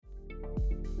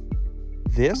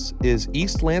This is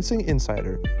East Lansing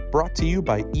Insider, brought to you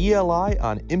by ELI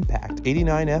on Impact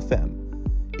 89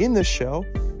 FM. In this show,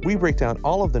 we break down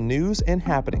all of the news and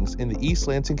happenings in the East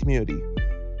Lansing community.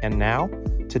 And now,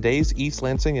 today's East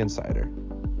Lansing Insider.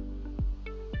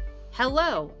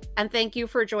 Hello, and thank you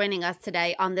for joining us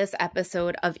today on this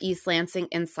episode of East Lansing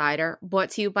Insider,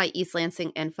 brought to you by East Lansing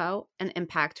Info and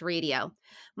Impact Radio.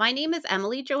 My name is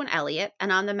Emily Joan Elliott,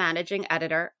 and I'm the managing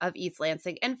editor of East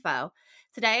Lansing Info.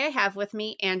 Today I have with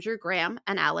me Andrew Graham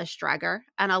and Alice Streger,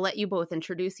 and I'll let you both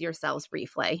introduce yourselves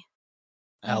briefly.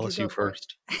 Alice, you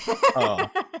first. Oh,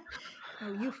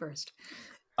 you first.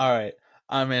 All right.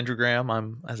 I'm Andrew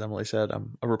Graham. As Emily said,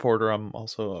 I'm a reporter. I'm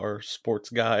also our sports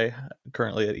guy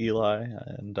currently at Eli,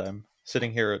 and I'm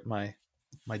sitting here at my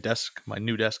desk, my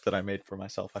new desk that I made for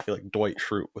myself. I feel like Dwight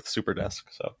Schrute with Super Desk,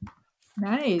 so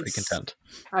nice. Pretty content.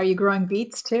 Are you growing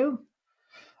beets too?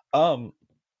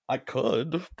 I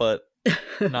could, but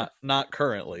not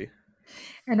currently.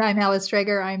 And I'm Alice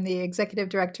Streger. I'm the executive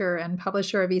director and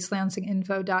publisher of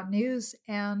eastlansinginfo.news.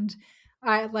 And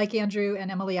I, like Andrew and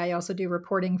Emily, I also do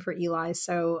reporting for Eli.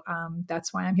 So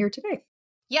that's why I'm here today.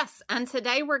 Yes, and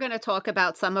today we're going to talk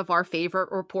about some of our favorite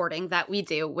reporting that we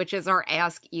do, which is our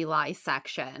Ask Eli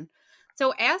section.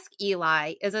 So Ask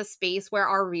Eli is a space where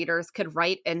our readers could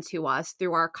write into us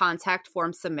through our contact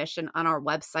form submission on our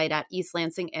website at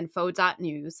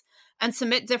eastlansinginfo.news and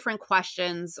submit different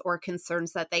questions or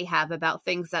concerns that they have about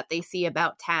things that they see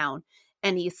about town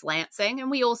and East Lansing.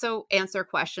 And we also answer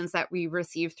questions that we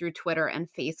receive through Twitter and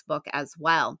Facebook as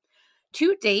well.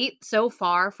 To date, so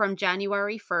far from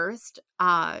January 1st,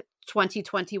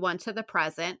 2021 to the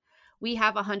present, we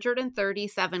have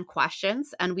 137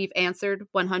 questions, and we've answered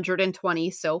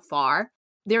 120 so far.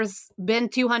 There's been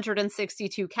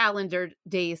 262 calendar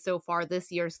days so far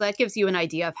this year, so that gives you an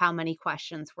idea of how many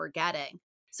questions we're getting.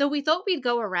 So we thought we'd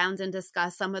go around and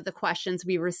discuss some of the questions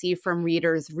we received from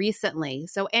readers recently.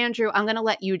 So Andrew, I'm going to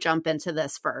let you jump into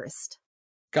this first.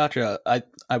 Gotcha.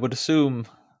 I would assume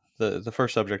the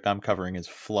first subject I'm covering is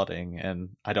flooding, and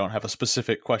I don't have a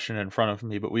specific question in front of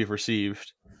me, but we've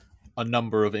received a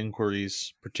number of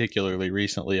inquiries, particularly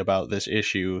recently, about this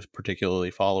issue,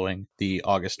 particularly following the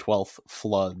August 12th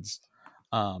floods.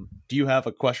 Do you have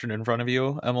a question in front of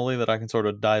you, Emily, that I can sort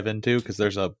of dive into? Because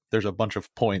there's a bunch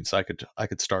of points I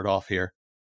could start off here.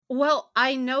 Well,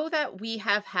 I know that we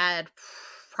have had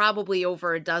probably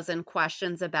over a dozen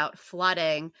questions about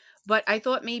flooding, but I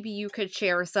thought maybe you could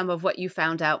share some of what you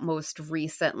found out most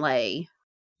recently.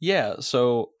 Yeah,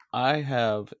 so I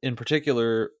have, in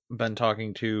particular, been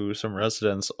talking to some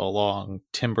residents along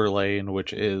Timber Lane,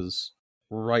 which is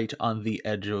right on the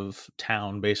edge of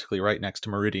town, basically right next to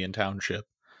Meridian Township.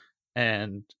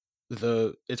 And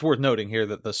it's worth noting here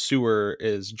that the sewer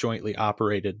is jointly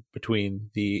operated between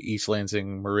the East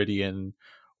Lansing Meridian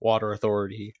Water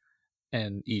Authority,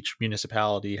 and each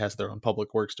municipality has their own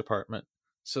public works department.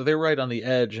 So they're right on the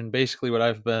edge, and basically what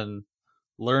I've been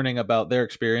learning about their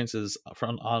experiences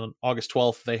on August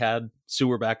 12th, they had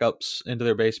sewer backups into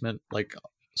their basement, like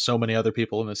so many other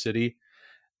people in the city,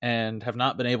 and have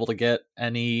not been able to get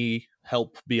any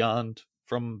help beyond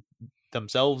from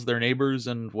themselves, their neighbors,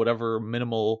 and whatever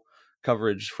minimal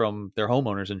coverage from their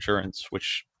homeowner's insurance,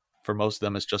 which for most of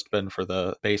them has just been for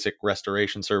the basic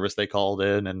restoration service they called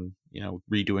in and,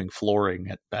 redoing flooring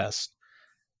at best.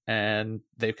 And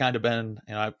they've kind of been,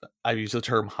 I've used the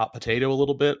term hot potato a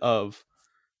little bit, of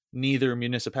neither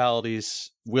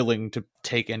municipalities willing to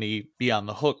be on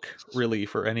the hook really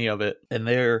for any of it. And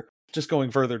they're just going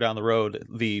further down the road,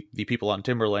 the people on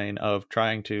Timber Lane, of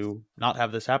trying to not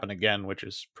have this happen again, which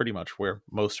is pretty much where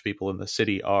most people in the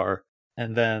city are.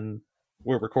 And then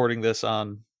we're recording this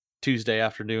on Tuesday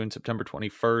afternoon, September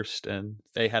 21st, and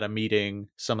they had a meeting,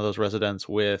 some of those residents,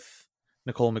 with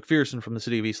Nicole McPherson from the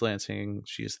city of East Lansing.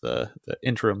 She's the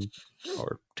interim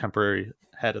or temporary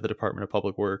head of the Department of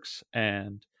Public Works,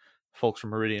 and folks from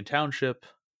Meridian Township,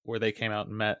 where they came out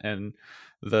and met. And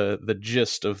the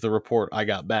gist of the report I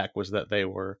got back was that they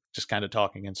were just kind of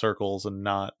talking in circles, and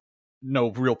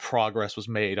no real progress was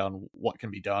made on what can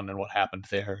be done and what happened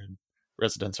there. And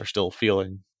residents are still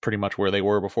feeling pretty much where they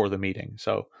were before the meeting.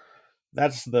 So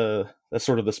that's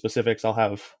sort of the specifics. I'll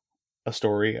have a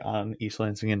story on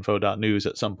eastlansinginfo.news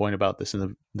at some point about this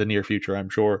in the near future, I'm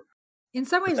sure. In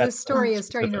some ways, this story is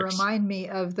starting to remind me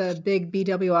of the big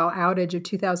BWL outage of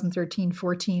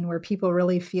 2013-14, where people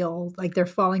really feel like they're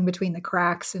falling between the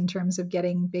cracks in terms of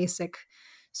getting basic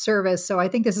service. So I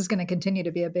think this is going to continue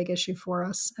to be a big issue for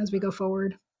us as we go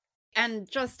forward.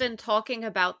 And just in talking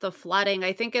about the flooding,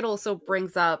 I think it also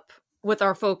brings up, with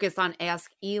our focus on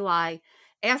Ask Eli,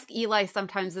 Ask Eli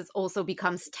sometimes it also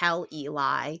becomes Tell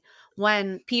Eli.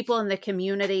 When people in the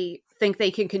community think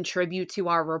they can contribute to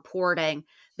our reporting,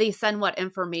 they send what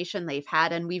information they've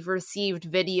had, and we've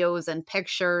received videos and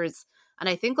pictures, and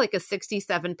I think like a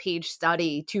 67-page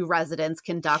study to residents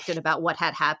conducted about what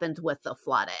had happened with the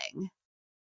flooding.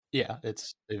 Yeah,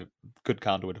 it's a good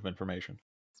conduit of information.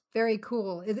 Very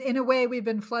cool. In a way, we've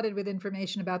been flooded with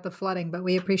information about the flooding, but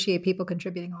we appreciate people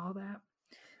contributing all that.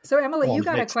 So, Emily, you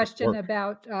got a question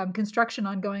about construction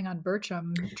ongoing on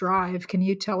Bircham Drive. Can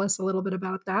you tell us a little bit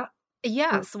about that?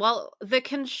 Yes. Well, the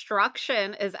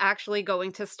construction is actually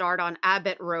going to start on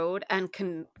Abbott Road and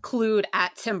conclude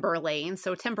at Timber Lane.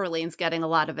 So Timber Lane's getting a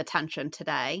lot of attention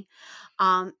today.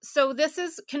 So this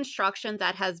is construction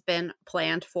that has been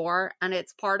planned for, and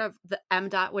it's part of the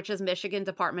MDOT, which is Michigan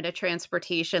Department of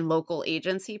Transportation Local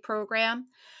Agency Program.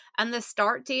 And the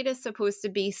start date is supposed to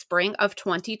be spring of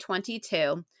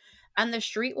 2022. And the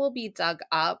street will be dug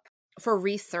up for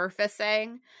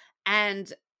resurfacing,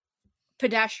 and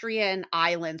pedestrian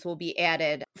islands will be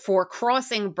added for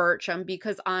crossing Bircham,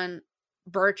 because on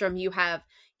Bircham you have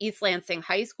East Lansing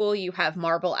High School, you have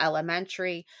Marble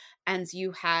Elementary, and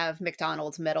you have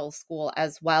McDonald's Middle School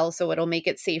as well. So it'll make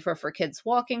it safer for kids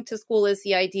walking to school is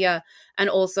the idea, and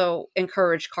also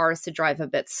encourage cars to drive a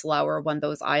bit slower when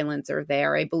those islands are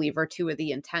there, I believe are two of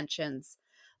the intentions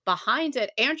behind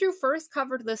it. Andrew first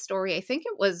covered this story, I think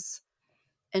it was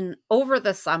over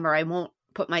the summer. I won't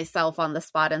put myself on the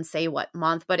spot and say what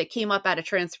month, but it came up at a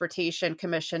Transportation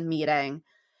Commission meeting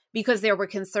because there were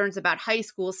concerns about high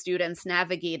school students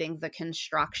navigating the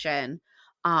construction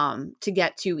to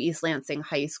get to East Lansing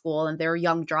High School, and they're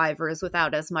young drivers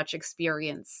without as much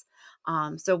experience.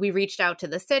 So we reached out to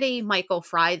the city. Michael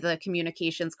Fry, the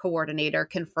communications coordinator,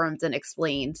 confirmed and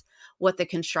explained what the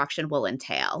construction will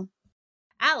entail.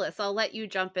 Alice, I'll let you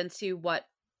jump into what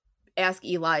Ask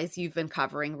Eli's you've been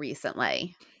covering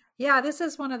recently. Yeah, this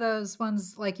is one of those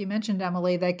ones, like you mentioned,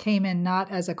 Emily, that came in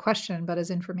not as a question, but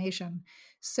as information.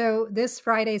 So this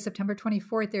Friday, September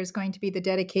 24th, there's going to be the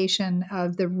dedication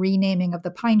of the renaming of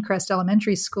the Pinecrest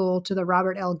Elementary School to the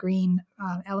Robert L. Greene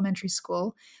Elementary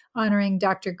School, honoring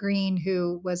Dr. Greene,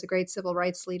 who was a great civil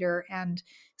rights leader and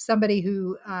somebody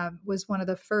who was one of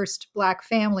the first Black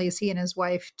families, he and his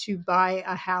wife, to buy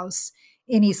a house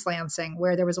in East Lansing,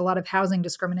 where there was a lot of housing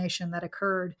discrimination that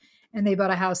occurred. And they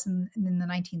bought a house in the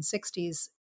 1960s.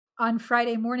 On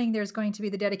Friday morning, there's going to be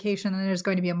the dedication, and there's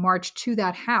going to be a march to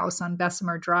that house on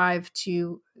Bessemer Drive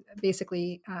to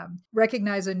basically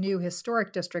recognize a new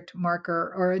historic district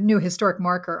marker, or a new historic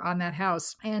marker on that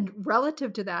house. And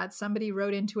relative to that, somebody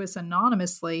wrote into us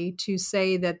anonymously to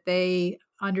say that they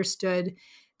understood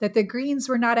that the Greenes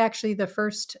were not actually the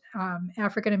first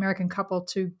African-American couple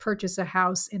to purchase a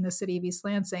house in the city of East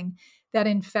Lansing, that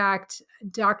in fact,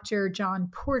 Dr. John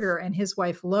Porter and his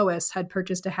wife Lois had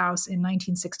purchased a house in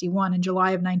 1961, in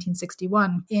July of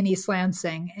 1961, in East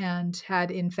Lansing, and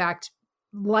had in fact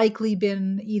likely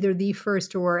been either the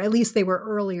first, or at least they were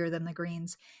earlier than the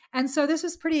Greenes. And so this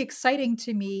was pretty exciting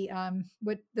to me.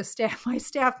 What my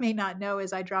staff may not know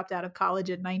is I dropped out of college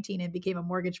at 19 and became a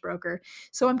mortgage broker.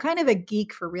 So I'm kind of a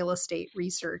geek for real estate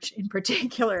research in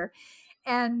particular.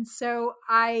 And so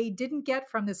I didn't get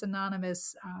from this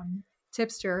anonymous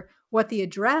tipster what the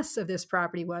address of this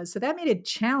property was. So that made it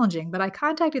challenging. But I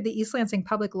contacted the East Lansing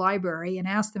Public Library and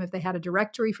asked them if they had a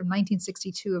directory from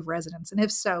 1962 of residents. And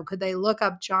if so, could they look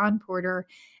up John Porter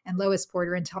and Lois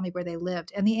Porter and tell me where they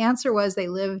lived? And the answer was they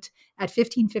lived at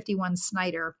 1551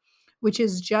 Snyder, which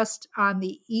is just on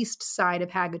the east side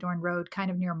of Hagedorn Road, kind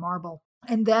of near Marble.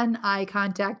 And then I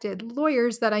contacted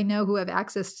lawyers that I know who have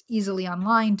access easily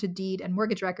online to deed and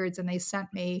mortgage records, and they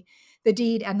sent me the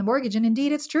deed and the mortgage. And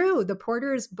indeed, it's true. The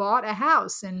Porters bought a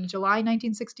house in July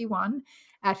 1961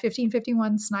 at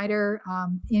 1551 Snyder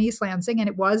in East Lansing, and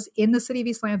it was in the city of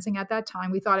East Lansing at that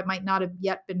time. We thought it might not have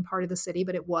yet been part of the city,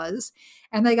 but it was.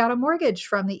 And they got a mortgage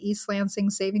from the East Lansing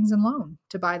Savings and Loan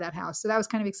to buy that house. So that was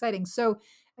kind of exciting. So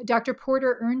Dr.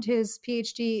 Porter earned his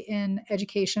PhD in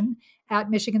education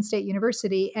at Michigan State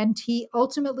University, and he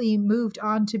ultimately moved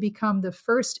on to become the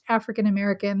first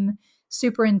African-American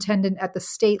superintendent at the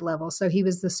state level. So he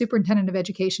was the superintendent of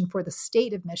education for the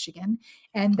state of Michigan.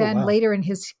 And then later in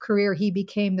his career, he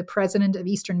became the president of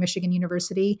Eastern Michigan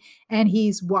University. And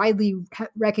he's widely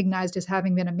recognized as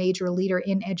having been a major leader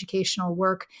in educational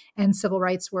work and civil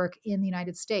rights work in the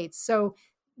United States. So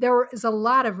there is a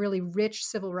lot of really rich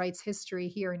civil rights history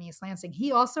here in East Lansing.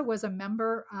 He also was a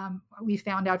member, we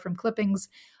found out from clippings,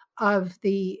 of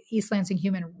the East Lansing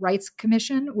Human Rights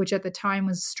Commission, which at the time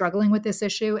was struggling with this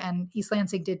issue. And East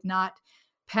Lansing did not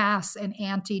pass an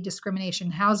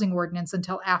anti-discrimination housing ordinance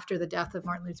until after the death of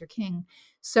Martin Luther King.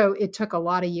 So it took a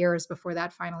lot of years before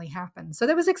that finally happened. So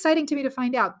that was exciting to me to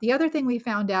find out. The other thing we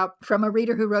found out from a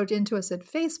reader who wrote into us at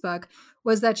Facebook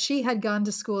was that she had gone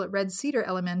to school at Red Cedar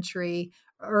Elementary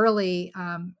earlier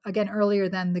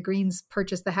than the Greens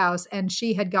purchased the house. And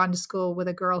she had gone to school with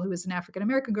a girl who was an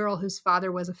African-American girl whose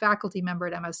father was a faculty member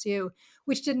at MSU,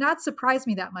 which did not surprise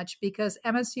me that much because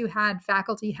MSU had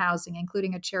faculty housing,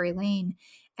 including at Cherry Lane.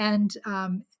 And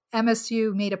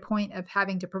MSU made a point of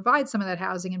having to provide some of that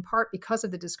housing in part because of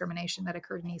the discrimination that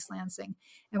occurred in East Lansing.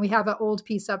 And we have an old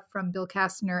piece up from Bill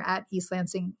Kastner at East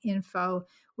Lansing Info,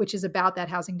 which is about that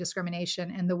housing discrimination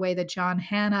and the way that John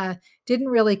Hanna didn't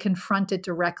really confront it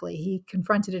directly. He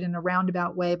confronted it in a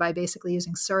roundabout way by basically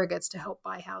using surrogates to help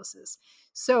buy houses.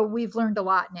 So we've learned a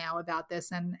lot now about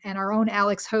this. And our own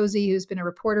Alex Hosey, who's been a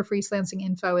reporter for East Lansing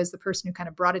Info, is the person who kind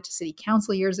of brought it to city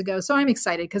council years ago. So I'm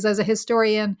excited because as a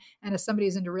historian and as somebody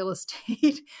who's into real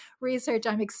estate research,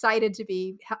 I'm excited to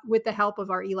be, with the help of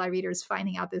our Eli readers,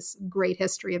 finding out this great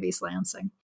history of East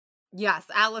Lansing. Yes,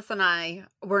 Alice and I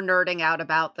were nerding out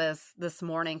about this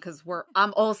morning because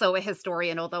I'm also a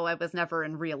historian, although I was never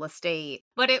in real estate.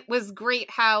 But it was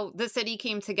great how the city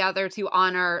came together to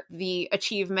honor the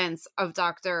achievements of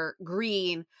Dr.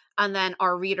 Green, and then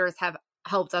our readers have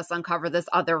helped us uncover this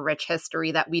other rich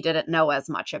history that we didn't know as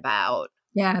much about.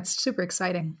 Yeah, it's super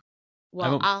exciting.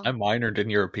 Well, I minored in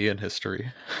European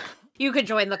history. You could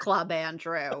join the club,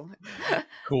 Andrew.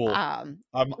 Cool. I'm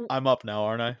up now,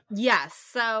 aren't I? Yes.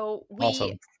 So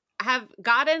we have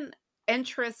gotten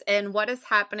interest in what is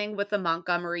happening with the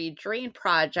Montgomery Drain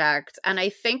Project. And I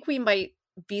think we might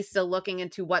be still looking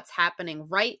into what's happening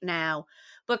right now.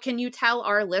 But can you tell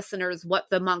our listeners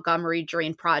what the Montgomery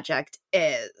Drain Project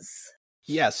is?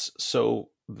 Yes. So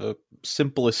the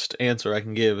simplest answer I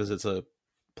can give is it's a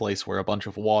place where a bunch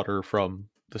of water from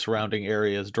the surrounding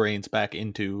areas drains back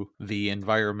into the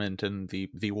environment and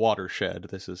the watershed.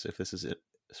 This is it,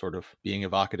 sort of being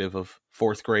evocative of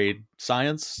fourth grade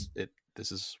science. This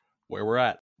is where we're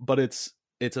at. But it's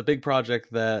a big project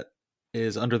that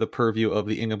is under the purview of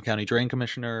the Ingham County Drain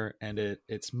Commissioner, and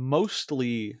it's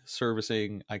mostly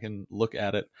servicing, I can look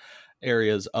at it,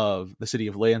 areas of the city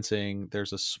of Lansing.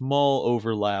 There's a small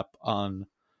overlap on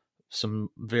some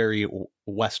very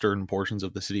western portions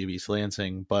of the city of East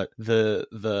Lansing, but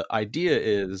the idea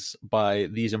is by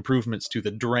these improvements to the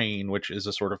drain, which is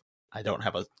a sort of, I don't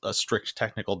have a strict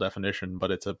technical definition, but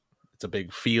it's a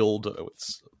big field.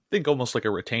 It's, I think, almost like a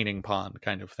retaining pond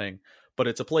kind of thing, but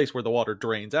it's a place where the water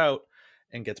drains out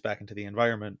and gets back into the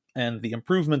environment. And the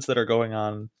improvements that are going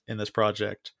on in this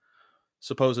project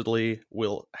supposedly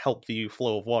will help the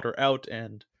flow of water out,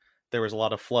 and there was a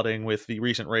lot of flooding with the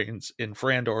recent rains in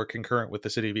Frandor concurrent with the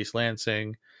city of East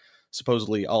Lansing.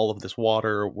 Supposedly all of this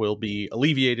water will be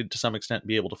alleviated to some extent,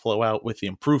 be able to flow out with the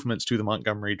improvements to the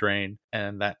Montgomery Drain,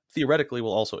 and that theoretically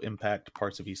will also impact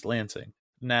parts of East Lansing.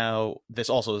 Now, this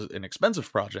also is an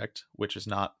expensive project, which is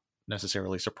not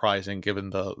necessarily surprising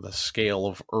given the scale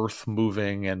of earth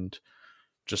moving and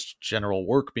just general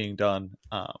work being done.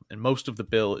 And most of the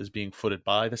bill is being footed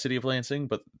by the city of Lansing,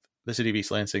 but the city of East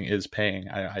Lansing is paying.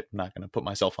 I'm not going to put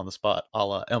myself on the spot, a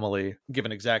la Emily, give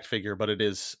an exact figure, but it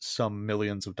is some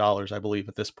millions of dollars, I believe,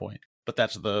 at this point. But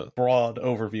that's the broad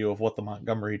overview of what the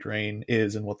Montgomery Drain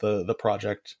is and what the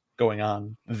project going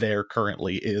on there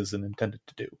currently is and intended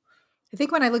to do. I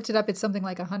think when I looked it up, it's something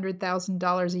like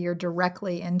 $100,000 a year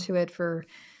directly into it for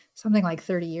something like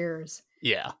 30 years.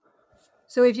 Yeah.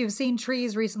 So if you've seen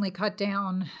trees recently cut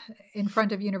down in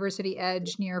front of University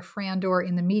Edge near Frandor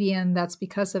in the median, that's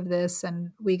because of this.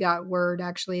 And we got word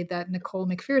actually that Nicole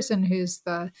McPherson, who's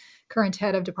the current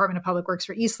head of Department of Public Works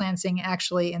for East Lansing,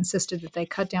 actually insisted that they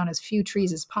cut down as few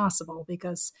trees as possible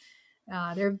because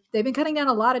they've been cutting down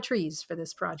a lot of trees for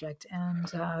this project.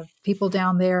 And people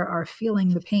down there are feeling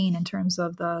the pain in terms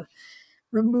of the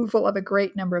removal of a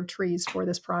great number of trees for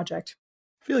this project.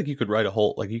 I feel like you could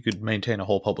you could maintain a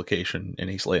whole publication in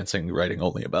East Lansing writing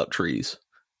only about trees,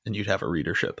 and you'd have a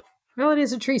readership. Well, it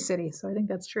is a tree city, so I think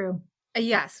that's true.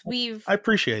 Yes, I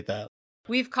appreciate that.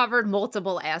 We've covered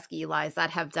multiple Ask Eli's that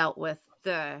have dealt with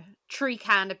the tree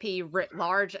canopy writ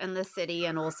large in the city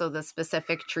and also the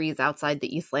specific trees outside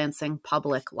the East Lansing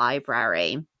Public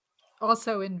Library.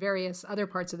 Also in various other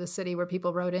parts of the city where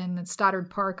people wrote in at Stoddard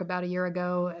Park about a year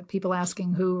ago, people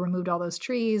asking who removed all those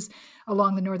trees.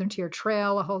 Along the Northern Tier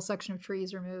Trail, a whole section of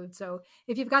trees removed. So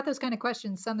if you've got those kind of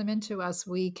questions, send them in to us.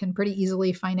 We can pretty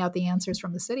easily find out the answers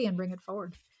from the city and bring it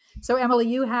forward. So Emily,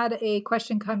 you had a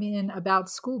question come in about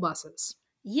school buses.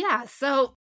 Yeah,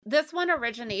 so this one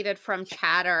originated from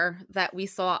chatter that we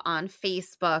saw on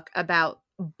Facebook about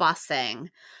busing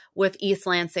with East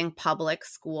Lansing Public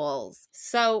Schools.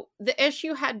 So the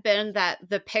issue had been that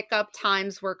the pickup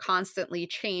times were constantly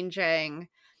changing,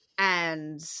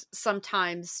 and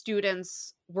sometimes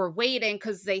students were waiting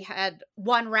because they had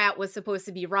one route was supposed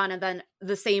to be run and then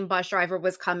the same bus driver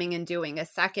was coming and doing a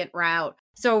second route.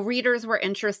 So readers were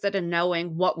interested in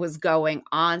knowing what was going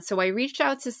on. So I reached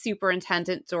out to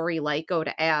Superintendent Dory Lyko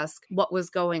to ask what was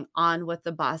going on with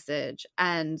the busage.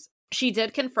 And she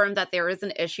did confirm that there is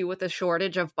an issue with a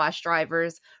shortage of bus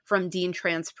drivers from Dean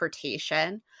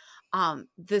Transportation.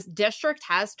 This district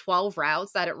has 12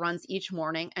 routes that it runs each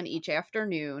morning and each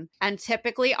afternoon. And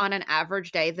typically on an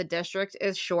average day, the district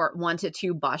is short 1 to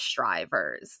 2 bus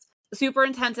drivers.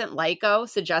 Superintendent Lyko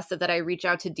suggested that I reach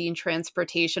out to Dean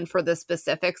Transportation for the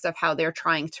specifics of how they're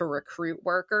trying to recruit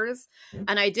workers.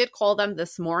 And I did call them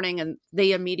this morning, and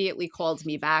they immediately called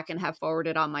me back and have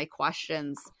forwarded on my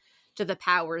questions to the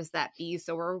powers that be.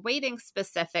 So we're waiting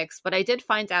specifics, but I did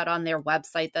find out on their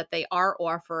website that they are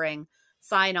offering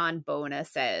sign-on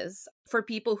bonuses for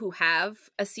people who have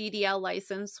a CDL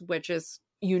license, which is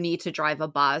you need to drive a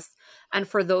bus. And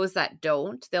for those that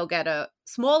don't, they'll get a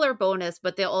smaller bonus,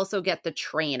 but they'll also get the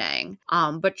training.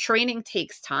 But training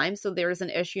takes time. So there's an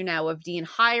issue now of Dean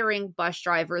hiring bus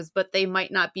drivers, but they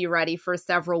might not be ready for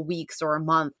several weeks or a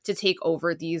month to take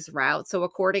over these routes. So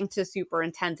according to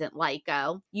Superintendent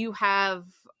Lyko, you have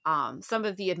some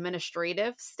of the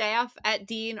administrative staff at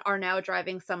Dean are now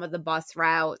driving some of the bus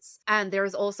routes. And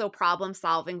there's also problem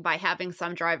solving by having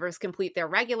some drivers complete their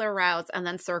regular routes and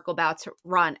then circle back to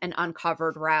run an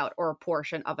uncovered route or a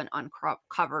portion of an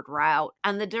uncovered route.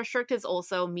 And the district is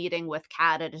also meeting with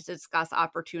CATA to discuss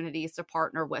opportunities to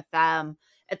partner with them.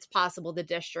 It's possible the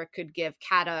district could give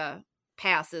CATA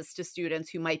passes to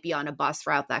students who might be on a bus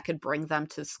route that could bring them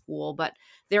to school. But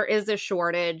there is a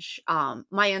shortage.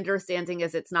 My understanding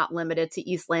is it's not limited to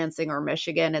East Lansing or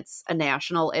Michigan. It's a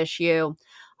national issue,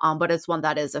 but it's one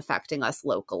that is affecting us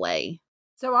locally.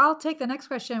 So I'll take the next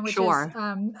question, which is,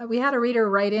 we had a reader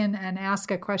write in and ask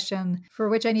a question for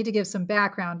which I need to give some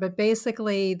background. But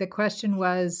basically the question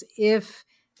was, if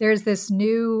there's this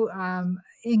new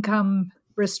income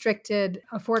restricted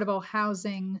affordable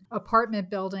housing apartment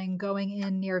building going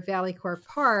in near Valley Court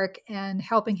Park, and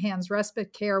Helping Hands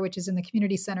Respite Care, which is in the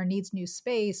community center, needs new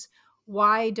space,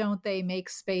 why don't they make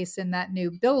space in that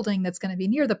new building that's going to be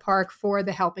near the park for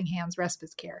the Helping Hands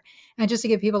Respite Care? And just to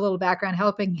give people a little background,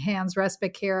 Helping Hands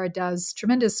Respite Care does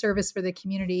tremendous service for the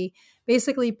community,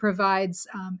 basically provides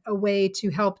a way to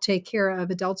help take care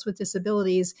of adults with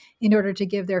disabilities in order to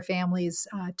give their families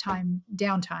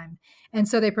downtime. And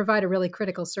so they provide a really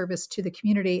critical service to the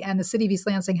community. And the city of East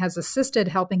Lansing has assisted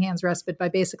Helping Hands Respite by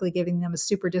basically giving them a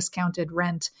super discounted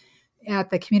rent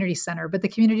at the community center. But the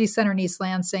community center in East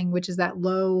Lansing, which is that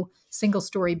low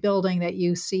single-story building that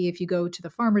you see if you go to the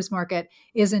farmer's market,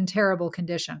 is in terrible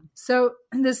condition. So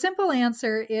the simple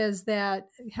answer is that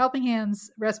Helping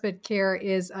Hands Respite Care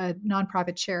is a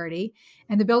nonprofit charity,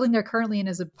 and the building they're currently in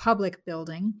is a public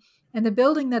building. And the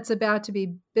building that's about to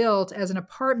be built as an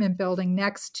apartment building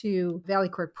next to Valley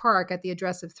Court Park at the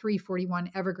address of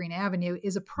 341 Evergreen Avenue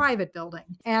is a private building.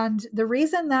 And the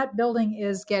reason that building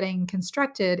is getting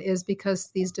constructed is because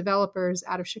these developers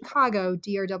out of Chicago,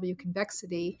 DRW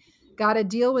Convexity, got a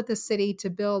deal with the city to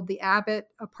build the Abbott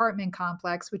apartment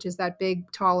complex, which is that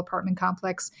big, tall apartment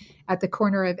complex at the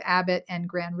corner of Abbott and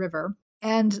Grand River,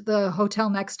 and the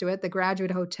hotel next to it, the Graduate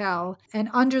Hotel. And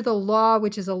under the law,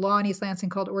 which is a law in East Lansing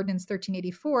called Ordinance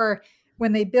 1384,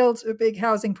 when they build a big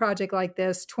housing project like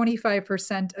this,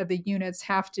 25% of the units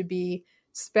have to be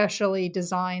specially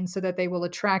designed so that they will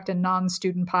attract a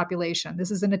non-student population. This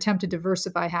is an attempt to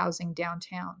diversify housing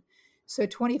downtown. So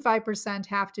 25%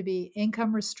 have to be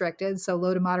income restricted, so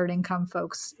low to moderate income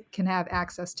folks can have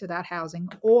access to that housing,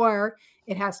 or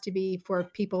it has to be for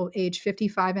people age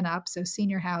 55 and up, so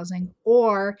senior housing,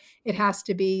 or it has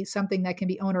to be something that can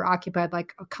be owner occupied,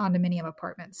 like a condominium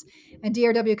apartments. And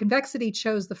DRW Convexity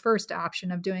chose the first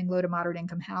option of doing low to moderate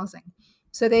income housing.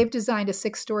 So they've designed a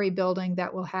 6-story building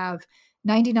that will have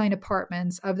 99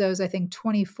 apartments. Of those, I think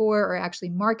 24 are actually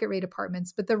market rate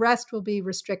apartments, but the rest will be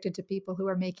restricted to people who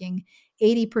are making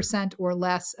 80% or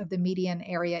less of the median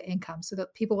area income, so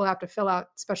that people will have to fill out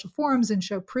special forms and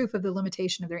show proof of the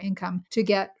limitation of their income to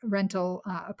get rental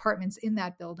apartments in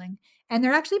that building. And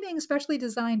they're actually being specially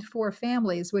designed for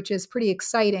families, which is pretty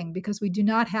exciting because we do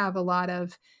not have a lot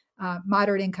of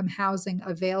moderate income housing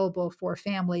available for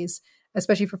families,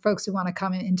 especially for folks who want to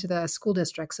come into the school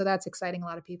district. So that's exciting a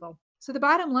lot of people. So the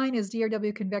bottom line is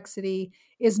DRW Convexity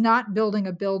is not building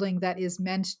a building that is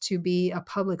meant to be a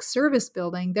public service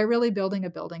building. They're really building a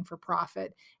building for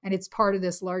profit, and it's part of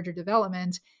this larger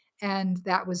development. And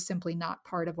that was simply not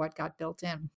part of what got built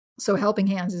in. So Helping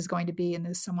Hands is going to be in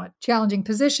this somewhat challenging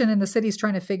position, and the city's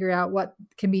trying to figure out what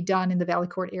can be done in the Valley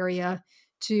Court area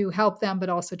to help them, but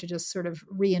also to just sort of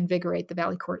reinvigorate the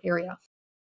Valley Court area.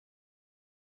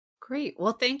 Great.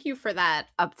 Well, thank you for that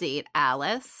update,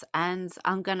 Alice. And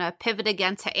I'm going to pivot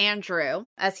again to Andrew.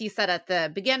 As he said at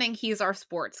the beginning, he's our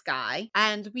sports guy.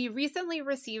 And we recently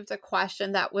received a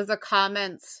question that was a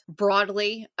comment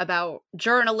broadly about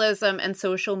journalism and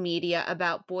social media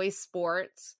about boys'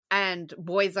 sports and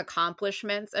boys'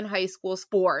 accomplishments in high school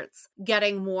sports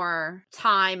getting more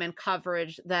time and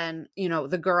coverage than,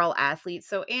 the girl athletes.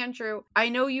 So, Andrew, I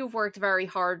know you've worked very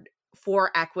hard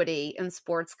for equity in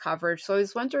sports coverage. So I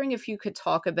was wondering if you could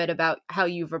talk a bit about how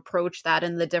you've approached that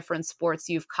in the different sports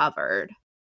you've covered.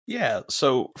 Yeah,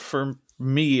 so for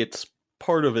me, it's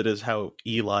part of it is how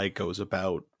Eli goes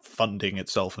about funding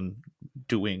itself and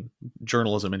doing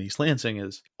journalism in East Lansing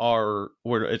is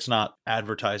where it's not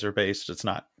advertiser based, it's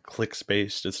not clicks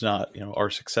based, it's not, our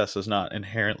success is not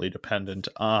inherently dependent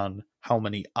on how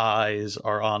many eyes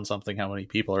are on something, how many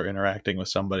people are interacting with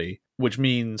somebody, which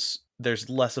means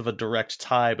there's less of a direct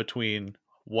tie between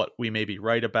what we maybe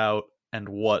write about and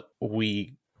what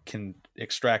we can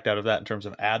extract out of that in terms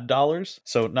of ad dollars.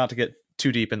 So not to get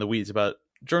too deep in the weeds about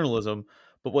journalism,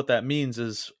 but what that means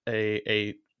is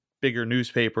a bigger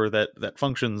newspaper that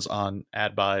functions on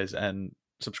ad buys and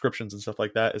subscriptions and stuff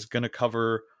like that is going to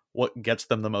cover what gets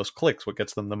them the most clicks, what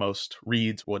gets them the most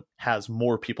reads, what has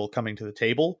more people coming to the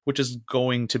table, which is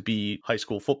going to be high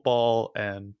school football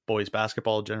and boys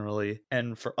basketball generally.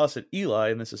 And for us at Eli,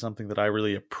 and this is something that I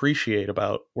really appreciate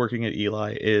about working at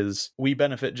Eli, is we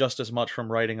benefit just as much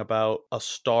from writing about a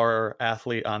star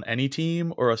athlete on any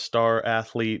team or a star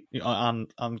athlete on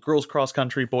girls cross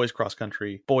country, boys cross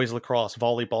country, boys lacrosse,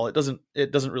 volleyball.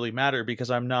 It doesn't really matter because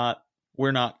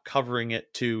we're not covering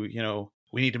it to,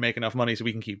 we need to make enough money so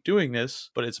we can keep doing this,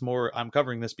 but it's more, I'm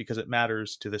covering this because it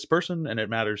matters to this person and it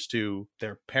matters to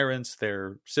their parents,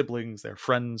 their siblings, their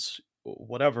friends,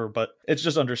 whatever. But it's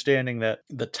just understanding that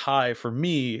the tie for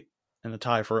me and the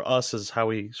tie for us is how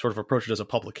we sort of approach it as a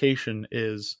publication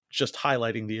is just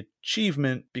highlighting the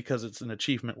achievement because it's an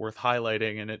achievement worth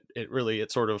highlighting. And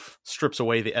it sort of strips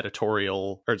away the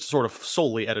editorial, or it's sort of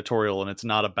solely editorial, and it's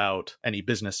not about any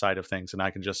business side of things. And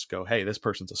I can just go, hey, this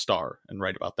person's a star and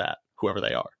write about that, whoever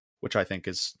they are, which I think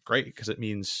is great because it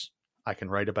means I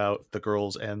can write about the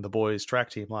girls and the boys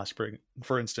track team last spring,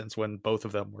 for instance, when both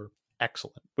of them were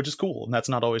excellent, which is cool. And that's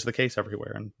not always the case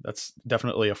everywhere. And that's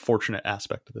definitely a fortunate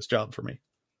aspect of this job for me.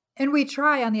 And we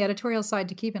try on the editorial side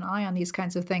to keep an eye on these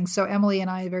kinds of things. So Emily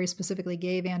and I very specifically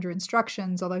gave Andrew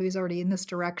instructions, although he's already in this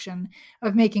direction,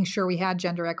 of making sure we had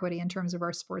gender equity in terms of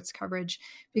our sports coverage,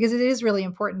 because it is really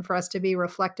important for us to be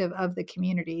reflective of the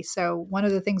community. So one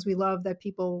of the things we love that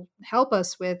people help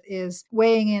us with is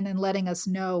weighing in and letting us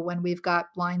know when we've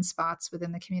got blind spots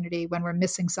within the community, when we're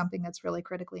missing something that's really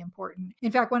critically important.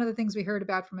 In fact, one of the things we heard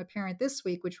about from a parent this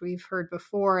week, which we've heard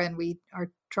before, and we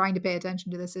are trying to pay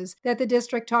attention to this, is that the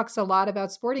district talks a lot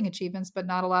about sporting achievements, but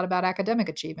not a lot about academic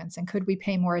achievements. And could we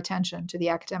pay more attention to the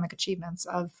academic achievements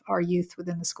of our youth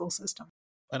within the school system?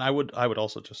 And I would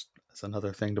also just, as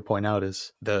another thing to point out,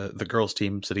 is the girls'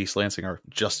 teams at East Lansing are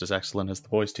just as excellent as the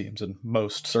boys' teams in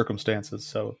most circumstances.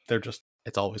 So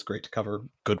it's always great to cover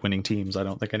good winning teams. I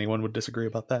don't think anyone would disagree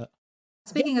about that.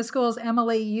 Speaking of schools,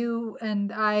 Emily, you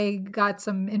and I got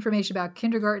some information about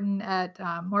kindergarten at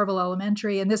Marble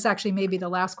Elementary, and this actually may be the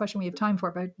last question we have time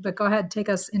for, but go ahead, take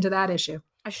us into that issue.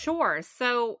 Sure.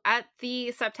 So at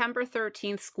the September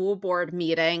 13th school board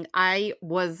meeting, I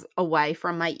was away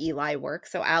from my Eli work,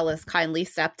 so Alice kindly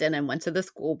stepped in and went to the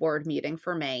school board meeting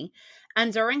for me.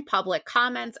 And during public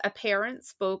comments, a parent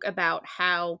spoke about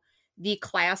how the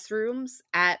classrooms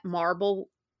at Marble,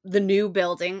 the new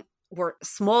building, were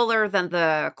smaller than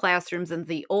the classrooms in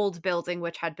the old building,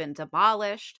 which had been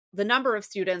demolished. The number of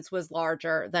students was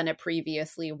larger than it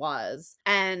previously was,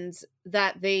 and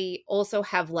that they also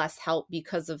have less help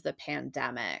because of the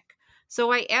pandemic. So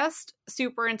I asked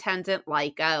Superintendent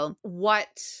Lyko,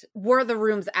 what were the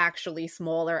rooms actually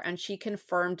smaller? And she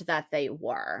confirmed that they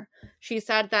were. She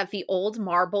said that the old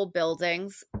Marble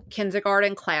buildings,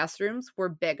 kindergarten classrooms were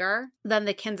bigger than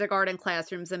the kindergarten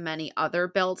classrooms in many other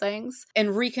buildings.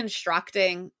 In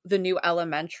reconstructing the new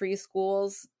elementary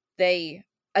schools, they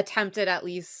attempted at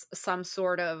least some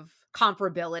sort of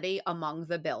comparability among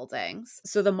the buildings.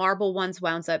 So the Marble ones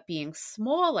wound up being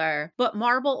smaller, but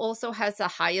Marble also has the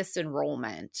highest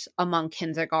enrollment among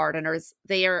kindergarteners.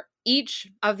 They are each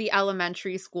of the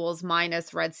elementary schools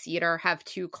minus Red Cedar have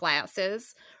 2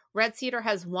 classes. Red Cedar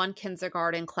has 1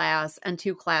 kindergarten class and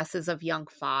 2 classes of young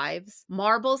fives.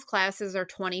 Marble's classes are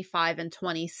 25 and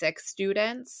 26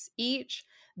 students each.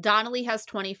 Donnelly has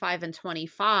 25 and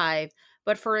 25,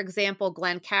 but for example,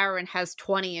 Glencairn has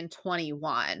 20 and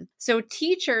 21. So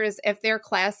teachers, if their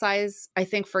class size, I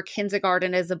think for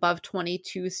kindergarten is above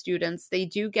 22 students, they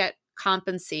do get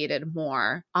compensated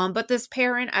more. But this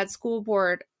parent at school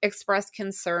board expressed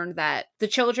concern that the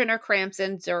children are cramped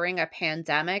in during a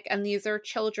pandemic, and these are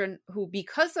children who,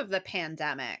 because of the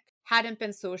pandemic, hadn't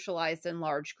been socialized in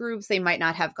large groups. They might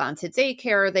not have gone to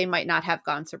daycare, they might not have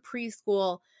gone to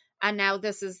preschool, and now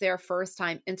this is their first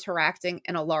time interacting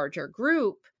in a larger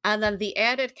group. And then the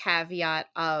added caveat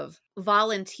of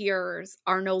volunteers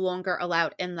are no longer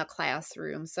allowed in the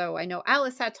classroom. So I know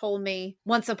Alice had told me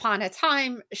once upon a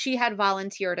time she had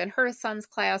volunteered in her son's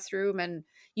classroom, and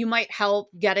you might help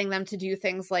getting them to do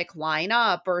things like line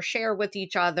up or share with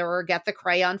each other or get the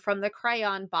crayon from the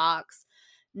crayon box.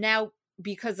 Now,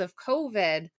 because of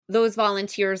COVID, those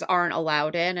volunteers aren't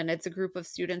allowed in, and it's a group of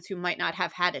students who might not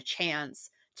have had a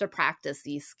chance to practice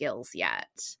these skills yet.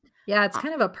 Yeah, it's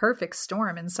kind of a perfect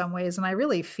storm in some ways. And I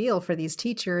really feel for these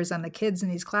teachers and the kids in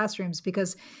these classrooms,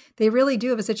 because they really do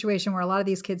have a situation where a lot of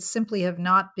these kids simply have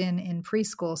not been in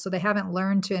preschool. So they haven't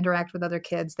learned to interact with other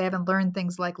kids. They haven't learned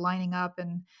things like lining up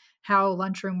and how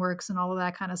lunchroom works and all of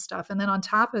that kind of stuff. And then on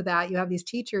top of that, you have these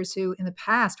teachers who in the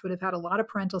past would have had a lot of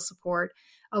parental support,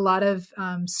 a lot of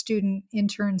student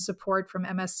intern support from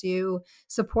MSU,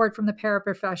 support from the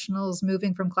paraprofessionals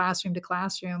moving from classroom to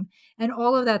classroom. And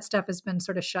all of that stuff has been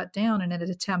sort of shut down in an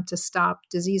attempt to stop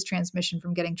disease transmission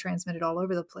from getting transmitted all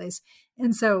over the place.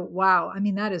 And so, wow, I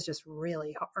mean, that is just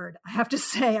really hard. I have to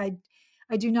say, I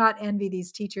do not envy these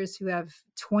teachers who have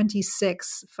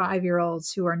 26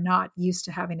 5-year-olds who are not used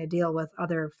to having to deal with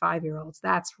other 5-year-olds.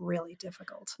 That's really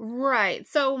difficult. Right.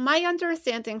 So my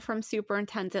understanding from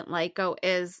Superintendent Lyko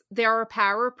is there are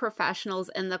paraprofessionals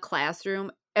in the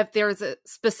classroom if there's a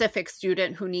specific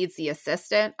student who needs the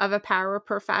assistance of a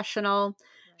paraprofessional.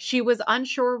 She was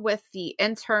unsure with the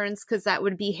interns because that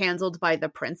would be handled by the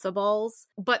principals,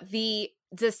 but the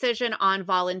decision on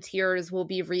volunteers will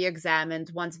be re-examined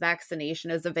once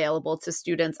vaccination is available to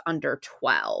students under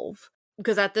 12.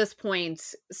 Because at this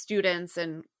point, students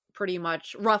in pretty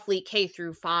much roughly K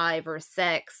through 5 or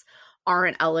 6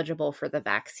 aren't eligible for the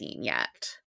vaccine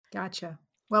yet. Gotcha.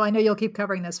 Well, I know you'll keep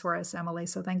covering this for us, Emily,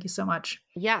 so thank you so much.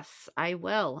 Yes, I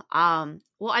will.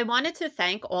 Well, I wanted to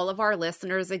thank all of our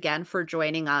listeners again for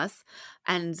joining us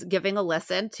and giving a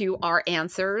listen to our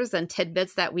answers and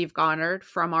tidbits that we've garnered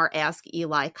from our Ask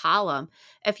Eli column.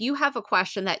 If you have a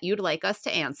question that you'd like us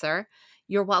to answer,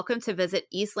 you're welcome to visit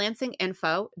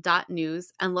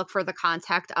eastlansinginfo.news and look for the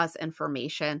Contact Us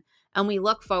information. And we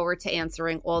look forward to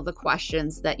answering all the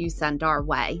questions that you send our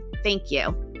way. Thank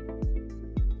you.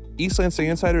 East Lansing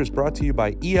Insider is brought to you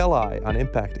by ELI on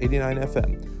Impact 89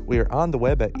 FM. We are on the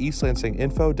web at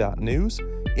eastlansinginfo.news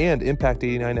and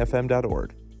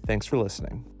impact89fm.org. Thanks for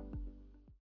listening.